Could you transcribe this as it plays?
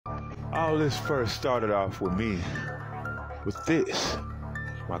All this first started off with me, with this,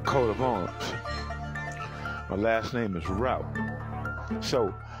 my coat of arms. My last name is Route.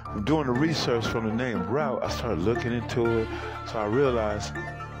 So, from doing the research from the name Route, I started looking into it, so I realized,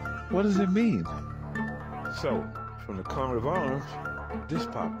 what does it mean? So, from the coat of arms, this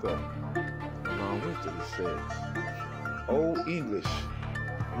popped up. Along with it, it says, Old English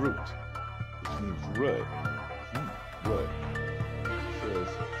root, which means rud. Rud. It says,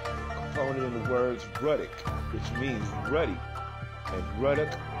 component in the words ruddock, which means ruddy, and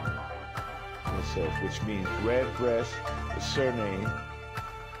ruddock itself, which means red breast. The surname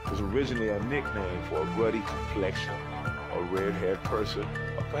was originally a nickname for a ruddy complexion or red-haired person,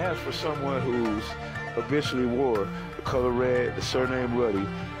 or perhaps for someone who's habitually wore the color red. The surname Ruddy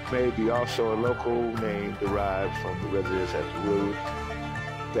may be also a local name derived from the residents at the road,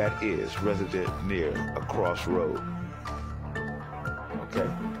 that is, resident near a crossroad. Okay,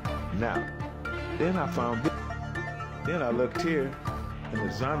 now, then I found this. Then I looked here in the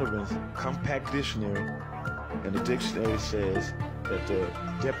Zondervan's Compact Dictionary, and the dictionary says that the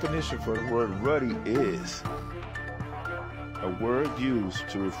definition for the word ruddy is a word used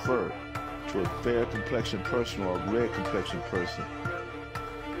to refer to a fair complexioned person or a red complexioned person,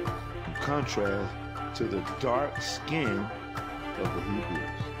 in contrast to the dark skin of the Hebrews.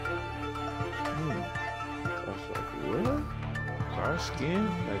 I was like, what? Dark skin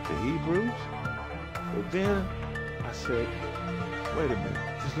like the Hebrews? But then I said, wait a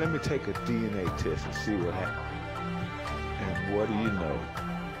minute, just let me take a DNA test and see what happens. And what do you know?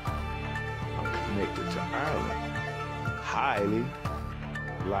 I'm connected to Ireland. Highly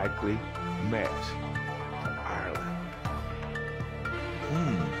likely match to Ireland.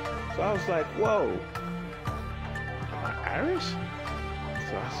 So I was like, whoa, am I Irish?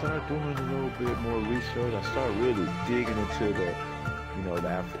 So I started doing a little bit more research. I started really digging into the,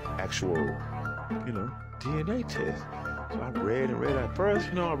 the actual, DNA test. So I read and read. At first,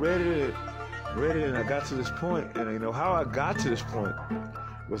 I read it, and I got to this point. And how I got to this point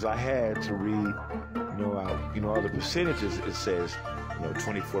was I had to read, all the percentages. It says,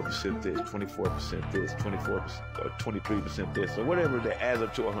 24% this, 24% this, 24% or 23% this, or whatever that adds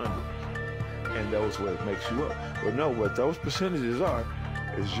up to 100. And those what makes you up. But no, what those percentages are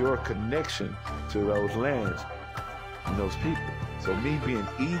is your connection to those lands and those people. So me being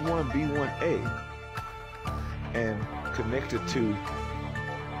E1B1A and connected to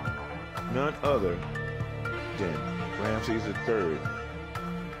none other than Ramses III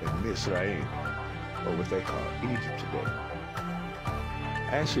and Yisraelites, or what they call Egypt today.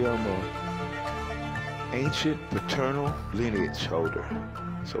 Actually, I'm an ancient paternal lineage holder,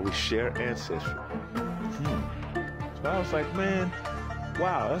 so we share ancestry. So I was like, man,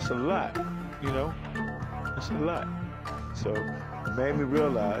 wow, that's a lot, that's a lot. So it made me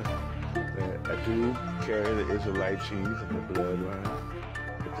realize that I do carry the Israelite genes in the bloodline.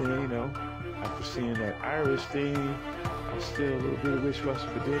 But then, after seeing that Irish thing, I was still a little bit of wish-washy,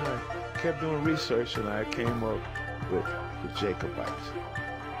 but then I kept doing research and I came up with the Jacobites.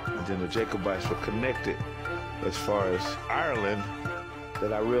 And then the Jacobites were connected as far as Ireland,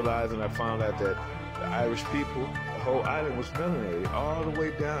 that I realized and I found out that the Irish people, the whole island was melanated all the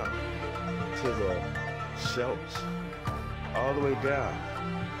way down to the Celts, all the way down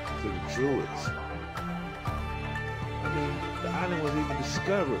to the Druids. I mean, the island was even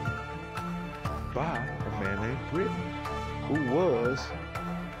discovered by a man named Britain, who was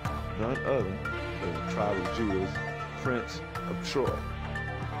none other than the tribe of Judah, Prince of Troy,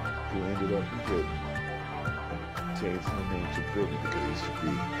 who ended up in Britain, changing the name to Britain because he used to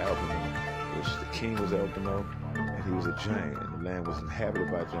be albino, which the king was albino, and he was a giant, and the land was inhabited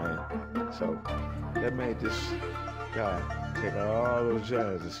by giants. So that made this guy take out all those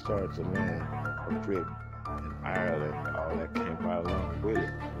giants and start the land of Britain and Ireland. All that came right along with it,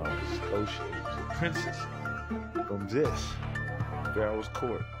 along with Scotia. It was a princess from this Pharaoh's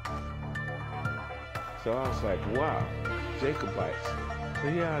court. So I was like, wow, Jacobites. So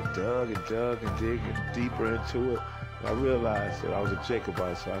yeah, I dug and digging deeper into it. And I realized that I was a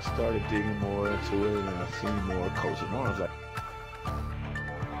Jacobite, so I started digging more into it, and I seen more coats of arms like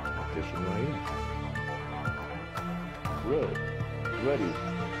this one right here. Ruddy.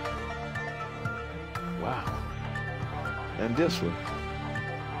 Wow. And this one,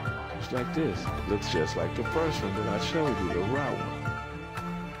 just like this. It looks just like the first one that I showed you, the round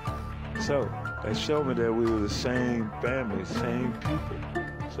one. So they showed me that we were the same family, same people.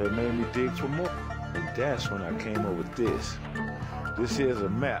 So it made me dig for more. And that's when I came up with this. This is a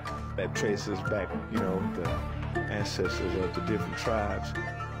map that traces back, the ancestors of the different tribes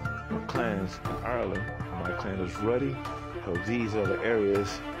or clans in Ireland. My clan is Ruddy. So these are the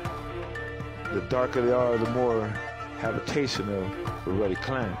areas the darker they are, the more habitation of the ruddy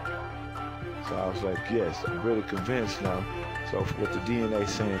clan. So I was like, yes, I'm really convinced now. So what the DNA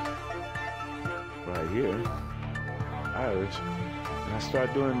saying right here, Irish, and I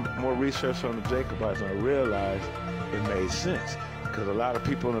started doing more research on the Jacobites, and I realized it made sense. Because a lot of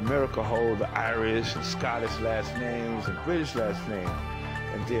people in America hold the Irish and Scottish last names and British last names.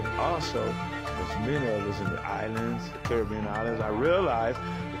 And then also, there's many of us in the islands, the Caribbean islands. I realized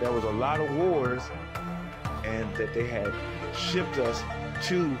that there was a lot of wars and that they had shipped us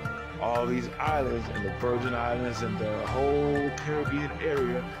to all these islands and the Virgin Islands and the whole Caribbean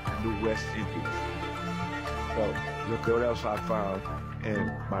area and the West Indies. So look what else I found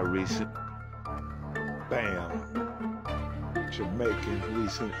in my recent, bam, Jamaican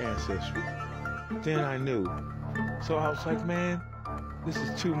recent ancestry. Then I knew. So I was like, man, this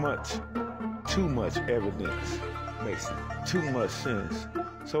is too much evidence. Makes too much sense.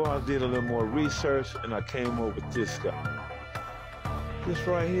 So I did a little more research and I came up with this guy. This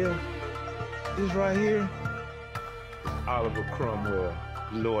right here is Oliver Cromwell,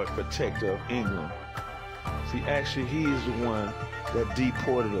 Lord Protector of England. See, actually, he is the one that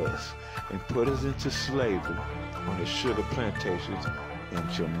deported us and put us into slavery on the sugar plantations in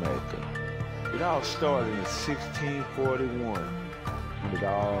Jamaica. It all started in 1641 when it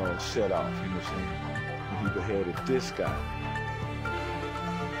all set off, you know what I'm saying? When he beheaded this guy,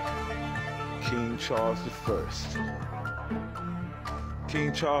 King Charles I.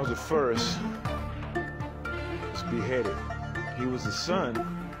 King Charles I was beheaded. He was the son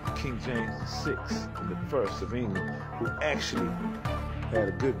of King James VI, the first of England, who actually had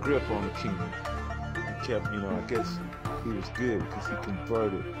a good grip on the kingdom. He kept, I guess he was good because he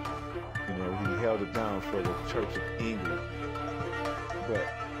converted, he held it down for the Church of England. But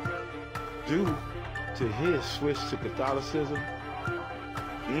due to his switch to Catholicism,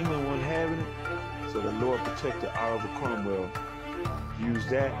 England wasn't having it, so the Lord Protector Oliver Cromwell used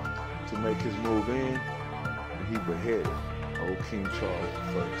that to make his move in, and he beheaded old King Charles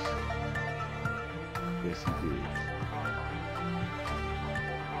I. Yes, he did.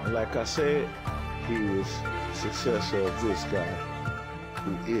 And like I said, he was the successor of this guy,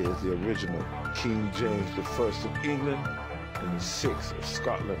 who is the original King James I of England and the 6th of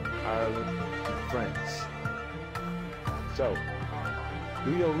Scotland, Ireland, and France. So,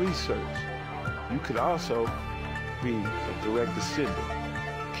 do your research. You could also be a direct descendant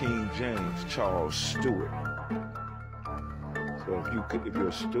of King James Charles Stuart. So if you're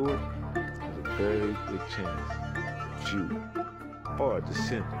a Stuart, there's a very good chance that you are a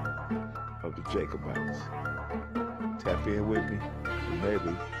descendant of the Jacobites. Tap in with me, and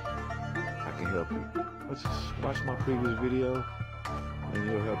maybe I can help you. Let's just watch my previous video, and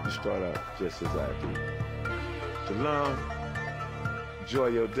it'll help you start out just as I do. Shalom. Enjoy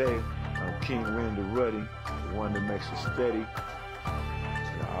your day. I'm King Randy Ruddy, the one that makes you steady.